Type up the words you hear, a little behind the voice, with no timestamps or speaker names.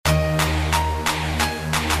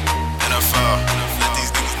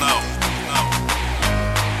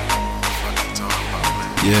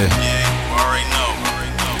Yeah. You already know.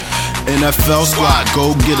 NFL squad,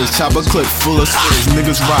 go get a chopper clip full of spitters.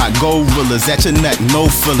 Niggas ride, gorillas at your neck, no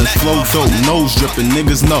fillers. Flow dope, nose dripping,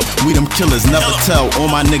 niggas know we them killers. Never tell, all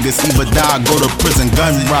my niggas either die, go to prison.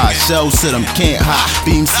 Gun ride, shells hit them, can't hide.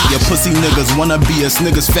 BMC, your pussy niggas wanna be us.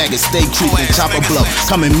 Niggas faggots, stay creeping, chopper blow.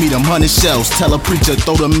 Come and meet them, 100 shells. Tell a preacher,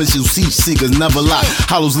 throw them missile seat seekers, never lie.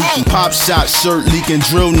 Hollows leaking, pop shot, shirt leaking,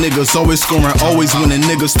 drill niggas. Always scoring, always winning.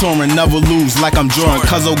 Niggas touring, never lose like I'm Jordan.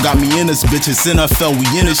 Cuzzo got me in this bitch, it's NFL, we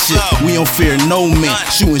in this shit. We don't fear no man,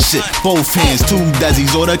 shooting shit, both hands, 2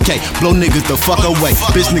 Desi's or the K. Blow niggas the fuck away,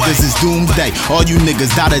 bitch niggas is doomsday. All you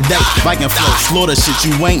niggas die today, Viking flow, slaughter shit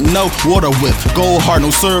you ain't know. Water whip, gold hard, no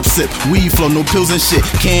syrup sip. Weed flow, no pills and shit,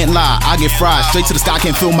 can't lie, I get fried. Straight to the sky,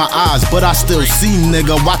 can't feel my eyes, but I still see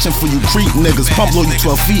nigga. Watching for you creep niggas, pump blow you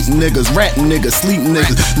 12 feet niggas. Rat niggas, sleep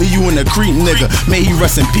niggas, leave you in the creep nigga. May he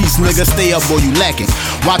rest in peace nigga, stay up or you lacking.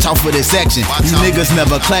 Watch out for this action, you niggas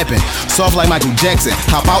never clapping. Soft like Michael Jackson,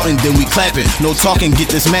 hop out and then we clapping. No talking,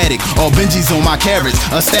 get this matic. All Benjis on my carrots,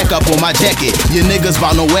 a stack up on my jacket. Your niggas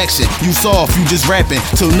bout no action, you soft, you just rapping.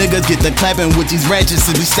 Till niggas get the clapping with these ratchets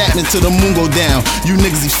and be snapping till the moon go down. You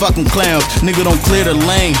niggas these fucking clowns, nigga don't clear the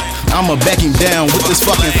lane. I'ma back him down with this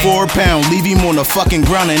fucking 4 pound. Leave him on the fucking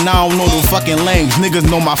ground and I don't know no fucking lanes. Niggas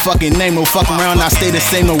know my fucking name, no fucking around. I stay the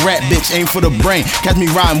same, no rap bitch, aim for the brain. Catch me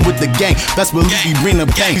riding with the gang, best believe we bring the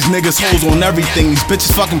pain. These niggas hoes on everything, these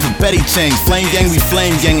bitches fucking for petty chains. Flame gang, we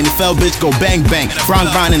flame gang, and the fell bitch go bang bang. Grind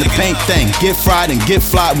in the paint thing, get fried and get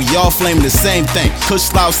fly. We all flaming the same thing. Kush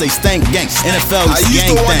style say stank gang, NFL is gang thing. I used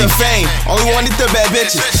to want the fame, only wanted the bad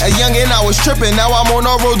bitches. As youngin' I was tripping, now I'm on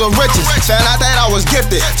the road to riches. Found out that I was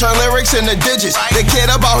gifted, turn lyrics into digits. The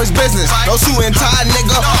kid about his business, no suit and tie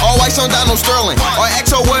nigga. All white on down, no sterling, or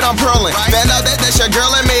XO what I'm pearling. Found out that that's your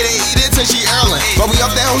girl and made her eat it till she earling. But we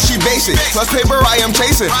up that hoe she basic, plus paper I am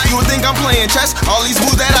chasing. You would think I'm playing chess, all these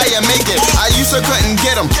moves that I am making. I used to couldn't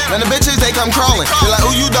get them, now the bitches they come crawling. They like,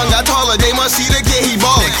 ooh, you done got taller, they must see the kid, he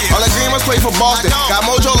ballin'. All the green must play for Boston, got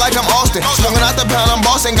mojo like I'm Austin. Smoking out the pound, I'm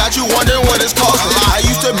Boston, got you wondering what it's costing. I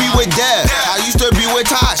used to be with Dev, I used to be with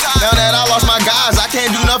Tosh. Now that I lost my guys, I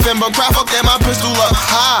can't do nothing but cry, fuck that my pistol up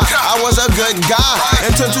high. I was a good guy,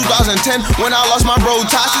 until 2010, when I lost my bro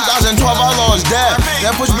Tosh. 2012, I lost Dev,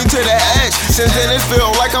 that pushed me to the edge. Since then it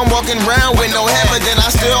feel like I'm walking around with no head, but then I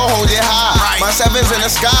still hold it high. My 7's in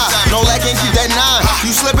the sky, no lacking, keep that 9.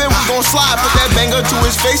 You slipping, we gon' slide, put that banger to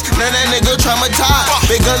his face, now that nigga traumatized.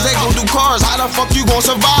 Big guns they gon' do cars, how the fuck you gon'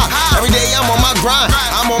 survive? Every day I'm on my grind,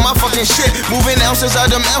 I'm on my fucking shit. Moving ounces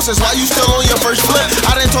of them ounces, while you still on your first flip.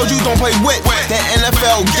 I done told you don't play with that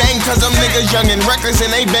NFL gang, cause them niggas young and reckless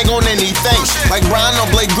and they bang on anything. Like Brian or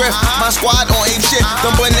Blake Griff, my squad on ape shit.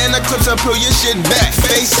 Them banana clips will peel your shit back,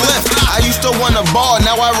 facelift. I used to want a ball,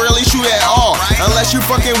 now I rarely shoot at all. Unless you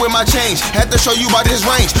fucking with my change, had to show you about this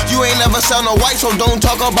range. You ain't never sell no white, so don't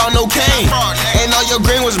talk about no cane. And all your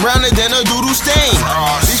green was browner than a doodle stain.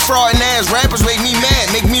 These fraud ass rappers make me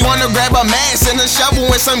mad, make me wanna grab a mask and a shovel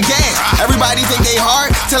and some gas. Everybody think they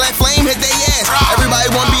hard till that flame hit they ass. Everybody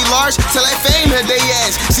wanna be large till that fame hit they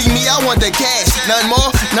ass. See me, I want the cash, nothing more,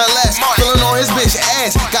 nothing less. Feeling on his bitch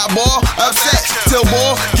ass, got ball upset till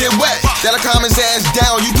ball get wet. That'll calm his ass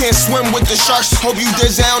down. You can't swim with the sharks. Hope you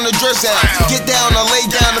diz down the dress down. Get down or lay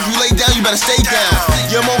down. If you lay down, you better stay down.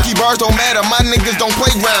 Your monkey bars don't matter. My niggas don't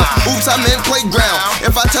play ground. Oops, I'm in playground.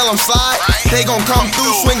 If I tell them slide, they gon' come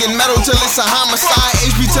through swinging metal till it's a homicide.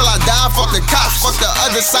 HP till I die. Fuck the cops. Fuck the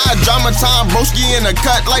other side. Drama time. Broski in the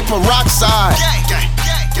cut like peroxide.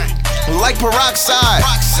 Like peroxide.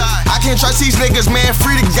 I can't trust these niggas, man.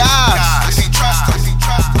 Free the guys. I can't trust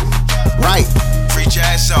them. Right. Preach your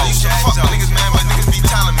ass out. Fuck niggas, man.